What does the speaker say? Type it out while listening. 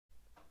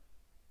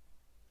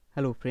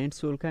Hello friends,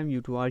 welcome you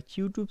to our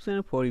YouTube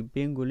channel for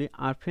Bengali.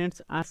 R friends,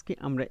 আজকে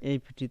আমরা এই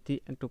ভিডিওতে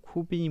একটা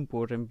খুবই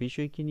ইম্পর্ট্যান্ট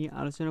বিষয়কে নিয়ে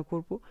আলোচনা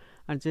করব,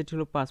 আর যেটি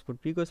হলো পাসপোর্ট।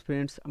 বিকজ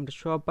ফ্রেন্ডস, আমরা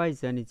সবাই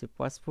জানি যে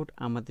পাসপোর্ট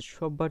আমাদের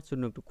সবার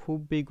জন্য একটা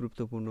খুবই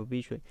গুরুত্বপূর্ণ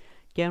বিষয়।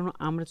 কেননা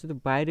আমরা যদি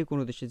বাইরে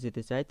কোনো দেশে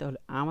যেতে চাই, তাহলে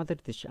আমাদের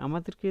দেশে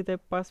আমাদেরকে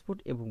দেয় পাসপোর্ট,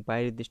 এবং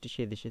বাইরের দেশটি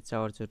সে দেশে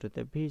যাওয়ার জন্য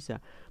দেয় ভিসা।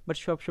 বাট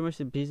সবসময়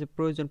সে ভিসা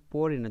প্রয়োজন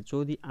পড়ে না।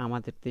 যদি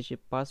আমাদের দেশে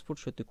পাসপোর্ট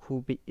সত্যি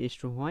খুবই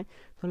স্ট্রং হয়,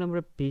 তাহলে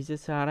আমরা ভিসা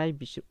ছাড়াই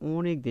বিশ্বের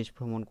অনেক দেশ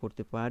ভ্রমণ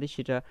করতে পারি।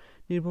 সেটা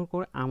নির্ভর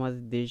করে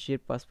আমাদের দেশের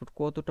পাসপোর্ট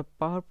কতটা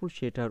পাওয়ারফুল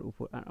সেটার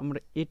উপর। আর আমরা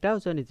এটাও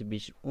জানি যে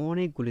বিশ্বের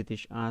অনেকগুলি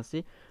দেশ আছে,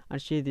 আর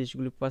সেই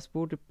দেশগুলি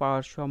পাসপোর্টে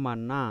পাওয়ার সমান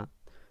না,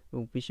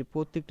 এবং বিশ্বের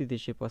প্রত্যেকটি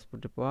দেশের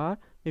পাসপোর্টে পাওয়ার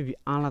মেবি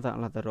আলাদা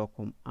আলাদা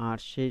রকম। আর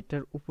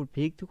সেটার উপর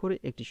ভিত্তি করে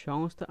একটি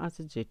সংস্থা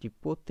আছে, যেটি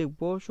প্রত্যেক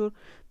বছর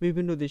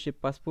বিভিন্ন দেশের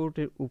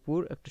পাসপোর্টের উপর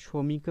একটা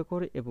সমীক্ষা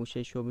করে, এবং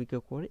সেই সমীক্ষা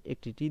করে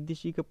একটি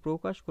নির্দেশিকা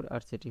প্রকাশ করে,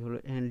 আর সেটি হলো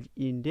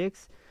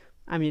ইন্ডেক্স,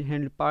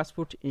 হ্যান্ডেল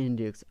পাসপোর্ট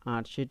ইন্ডেক্স।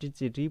 আর সেটির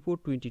যে রিপোর্ট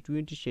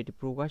 2020 সেটি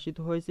প্রকাশিত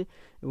হয়েছে,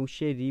 এবং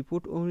সেই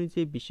রিপোর্ট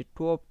অনুযায়ী বিশ্বের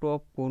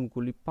টপ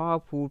কোনগুলি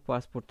পাওয়ারফুল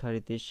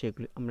পাসপোর্টধারী দেশ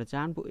সেগুলি আমরা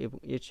জানবো, এবং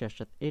এর সাথে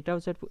সাথে এটাও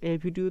জানবো এই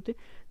ভিডিওতে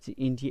যে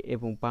ইন্ডিয়া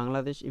এবং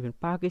বাংলাদেশ ইভেন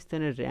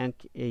পাকিস্তানের র্যাঙ্ক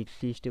এই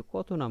লিস্টে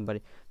কত নাম্বারে।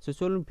 সো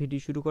চলুন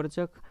ভিডিও শুরু করা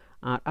যাক।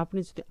 আর আপনি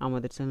যদি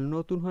আমাদের চ্যানেল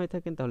নতুন হয়ে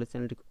থাকেন, তাহলে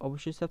চ্যানেলটিকে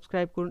অবশ্যই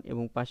সাবস্ক্রাইব করুন,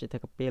 এবং পাশে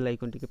থাকা বেল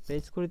আইকনটিকে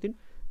প্রেস করে দিন,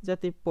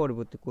 যাতে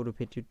পরবর্তী কোনো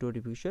ভিডিওর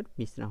নোটিফিকেশন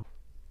মিস না হয়।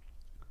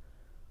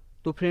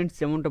 তো ফ্রেন্ডস,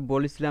 যেমনটা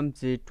বলেছিলাম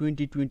যে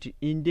 2020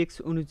 ইন্ডেক্স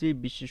অনুযায়ী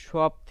বিশ্বের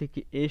সব থেকে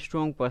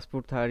স্ট্রং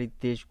পাসপোর্টধারী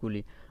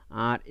দেশগুলি।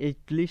 আর এই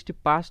লিস্টে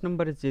 5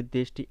 নম্বরে যে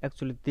দেশটি,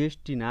 অ্যাকচুয়ালি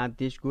দেশটি না,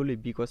 দেশগুলি,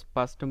 বিকজ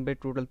 5 নম্বরে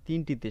টোটাল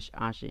 3টি দেশ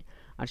আসে।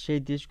 আর সেই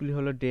দেশগুলি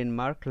হলো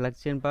ডেনমার্ক,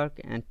 লাক্সেমবার্গ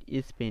অ্যান্ড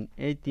স্পেন।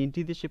 এই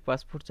 3টি দেশে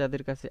পাসপোর্ট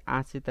যাদের কাছে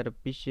আছে, তারা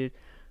বিশ্বের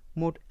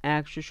মোট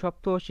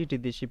 187টি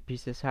দেশে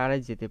ভিসা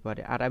ছাড়াই যেতে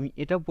পারে। আর আমি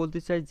এটাও বলতে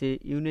চাই যে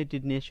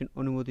ইউনাইটেড নেশন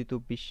অনুমোদিত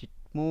বিশ্বের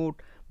মোট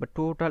বা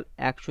টোটাল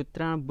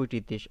 193টি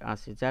দেশ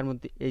আছে, যার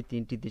মধ্যে এই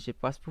 3টি দেশের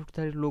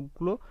পাসপোর্টধারী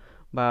লোকগুলো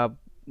বা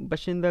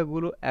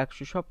বাসিন্দাগুলো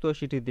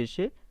 187টি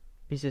দেশে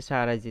ভিসা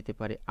ছাড়াই যেতে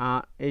পারে।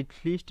 আর এই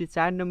লিস্টে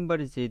 4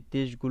 নম্বরে যে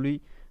দেশগুলি,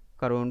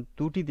 কারণ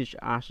দুটি দেশ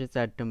আসে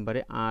 4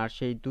 নম্বরে, আর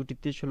সেই দুটি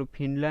দেশ হলো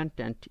ফিনল্যান্ড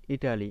অ্যান্ড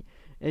ইটালি।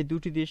 এই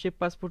দুটি দেশের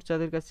পাসপোর্ট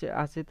যাদের কাছে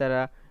আছে,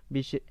 তারা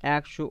বিশ্বের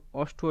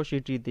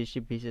 188টি দেশে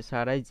ভিসা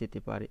ছাড়াই যেতে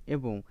পারে।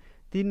 এবং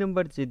 3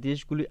 নম্বর যে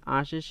দেশগুলি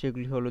আসে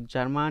সেগুলি হলো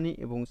জার্মানি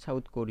এবং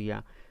সাউথ কোরিয়া।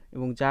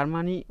 এবং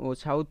জার্মানি ও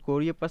সাউথ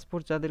কোরিয়া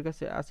পাসপোর্ট যাদের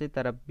কাছে আছে,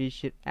 তারা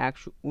বিশ্বের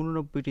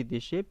 189টি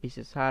দেশে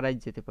ভিসা ছাড়াই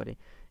যেতে পারে।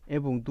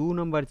 এবং 2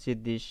 নম্বর যে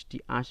দেশটি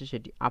আসে,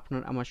 সেটি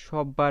আপনার আমার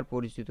সবার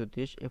পরিচিত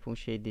দেশ, এবং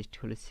সেই দেশটি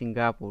হলো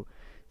সিঙ্গাপুর।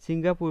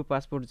 সিঙ্গাপুর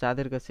পাসপোর্ট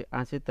যাদের কাছে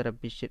আছে, তারা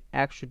বিশ্বের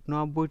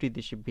 190টি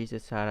দেশে ভিসা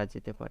ছাড়া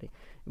যেতে পারে।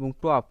 এবং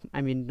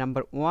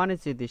নাম্বার ওয়ানে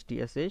যে দেশটি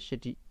আছে,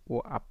 সেটি ও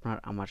আপনার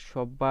আমার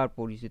সবার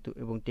পরিচিত,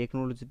 এবং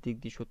টেকনোলজির দিক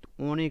দিয়ে সত্যি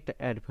অনেকটা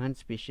অ্যাডভান্স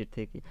বিশ্বের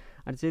থেকে।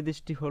 আর যে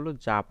দেশটি হলো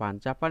জাপান।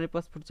 জাপানের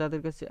পাসপোর্ট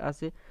যাদের কাছে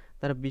আছে,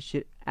 তারা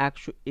বিশ্বের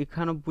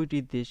 191টি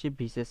দেশে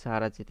ভিসা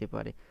ছাড়া যেতে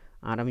পারে।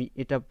 আর আমি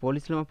এটা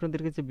বলেছিলাম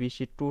আপনাদেরকে যে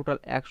বিশ্বের টোটাল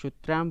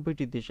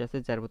 193টি দেশ আছে,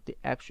 যার মধ্যে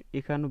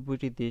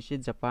 191টি দেশে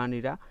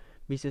জাপানিরা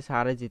ভিসা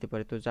ছাড়াই যেতে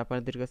পারে। তো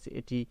জাপানিদের কাছে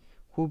এটি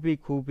খুবই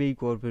খুবই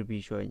গর্বের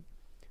বিষয়।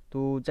 তো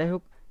যাই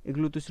হোক,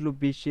 এগুলো তো ছিল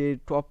বিশ্বের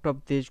টপ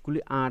দেশগুলি।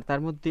 আর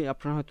তার মধ্যে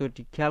আপনারা হয়তো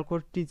এটি খেয়াল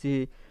করতে যে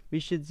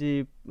বিশ্বের যে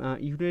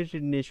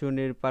ইউনাইটেড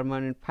নেশনের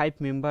পার্মানেন্ট 5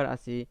 মেম্বার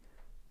আছে,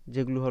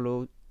 যেগুলো হলো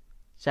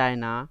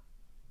চায়না,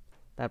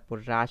 তারপর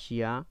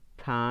Russia,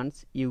 France,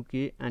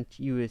 UK and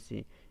USA.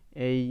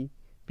 এই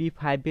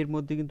P5-এর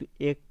মধ্যে কিন্তু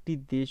একটি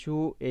দেশও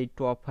এই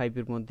টপ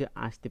 5-এর মধ্যে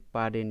আসতে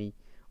পারেনি।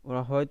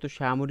 ওরা হয়তো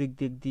সামরিক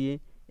দিক দিয়ে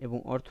এবং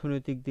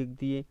অর্থনৈতিক দিক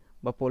দিয়ে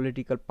বা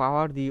পলিটিক্যাল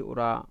পাওয়ার দিয়ে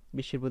ওরা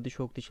বিশ্বের মধ্যে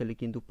শক্তিশালী,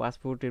 কিন্তু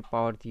পাসপোর্টের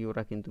পাওয়ার দিয়ে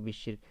ওরা কিন্তু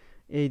বিশ্বের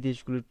এই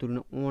দেশগুলির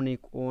তুলনায়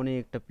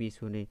অনেকটা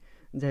পিছনে।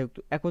 যাই হোক,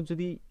 তো এখন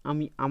যদি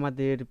আমি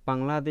আমাদের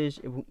বাংলাদেশ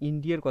এবং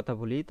ইন্ডিয়ার কথা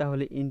বলি,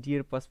 তাহলে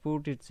ইন্ডিয়ার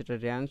পাসপোর্টের যেটা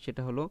র্যাঙ্ক,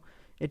 সেটা হলো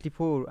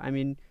 84,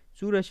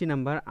 84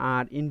 নাম্বার।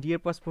 আর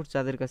ইন্ডিয়ার পাসপোর্ট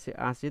যাদের কাছে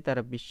আছে,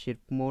 তারা বিশ্বের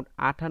মোট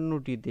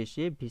 58টি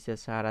দেশে ভিসা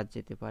ছাড়া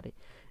যেতে পারে।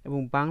 এবং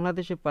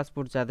বাংলাদেশের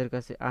পাসপোর্ট যাদের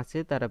কাছে আছে,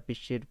 তারা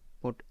বিশ্বের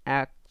মোট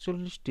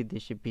 41টি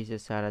দেশে ভিসা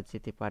ছাড়া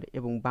যেতে পারে,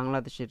 এবং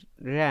বাংলাদেশের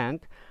র্যাঙ্ক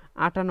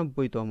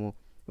 98তম।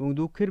 এবং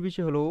দুঃখের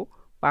বিষয় হলো,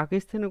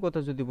 পাকিস্তানের কথা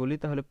যদি বলি,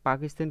 তাহলে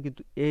পাকিস্তান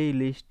কিন্তু এই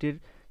লিস্টের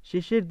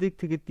শেষের দিক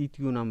থেকে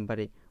 3য়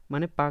নম্বরে,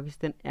 মানে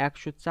পাকিস্তান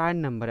 104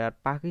 নম্বরে। আর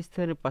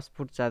পাকিস্তানের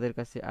পাসপোর্ট যাদের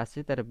কাছে আছে,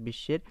 তারা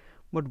বিশ্বের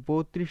মোট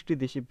 32টি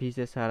দেশে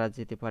ভিসা ছাড়া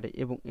যেতে পারে।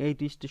 এবং এই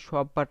লিস্টে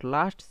সবার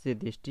লাস্ট যে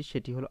দেশটি,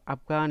 সেটি হলো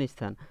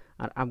আফগানিস্তান।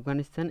 আর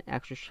আফগানিস্তান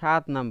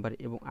 107 নম্বরে,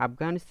 এবং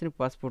আফগানিস্তানের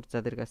পাসপোর্ট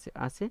যাদের কাছে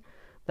আছে,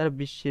 তারা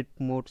বিশ্বের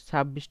মোট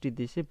 26টি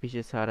দেশে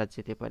ভিসা ছাড়া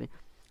যেতে পারে।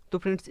 তো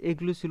ফ্রেন্ডস,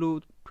 এগুলো ছিল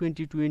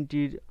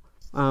 2020-র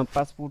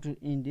পাসপোর্টের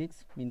ইন্ডেক্স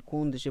মিন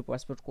কোন দেশের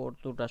পাসপোর্ট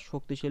কতটা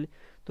শক্তিশালী।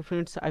 তো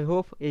ফ্রেন্ডস, আই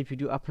হোপ এই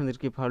ভিডিও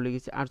আপনাদেরকে ভালো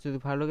লেগেছে। আর যদি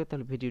ভালো লাগে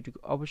তাহলে ভিডিওটিকে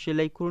অবশ্যই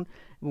লাইক করুন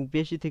এবং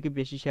বেশি থেকে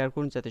বেশি শেয়ার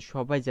করুন, যাতে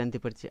সবাই জানতে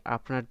পারছে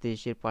আপনার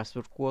দেশের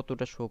পাসপোর্ট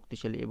কতটা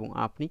শক্তিশালী এবং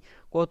আপনি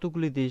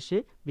কতগুলি দেশে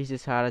ভিসা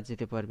ছাড়া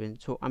যেতে পারবেন।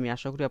 সো আমি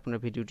আশা করি আপনারা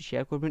ভিডিওটি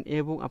শেয়ার করবেন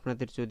এবং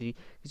আপনাদের যদি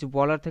কিছু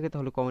বলার থাকে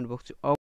তাহলে কমেন্ট বক্সে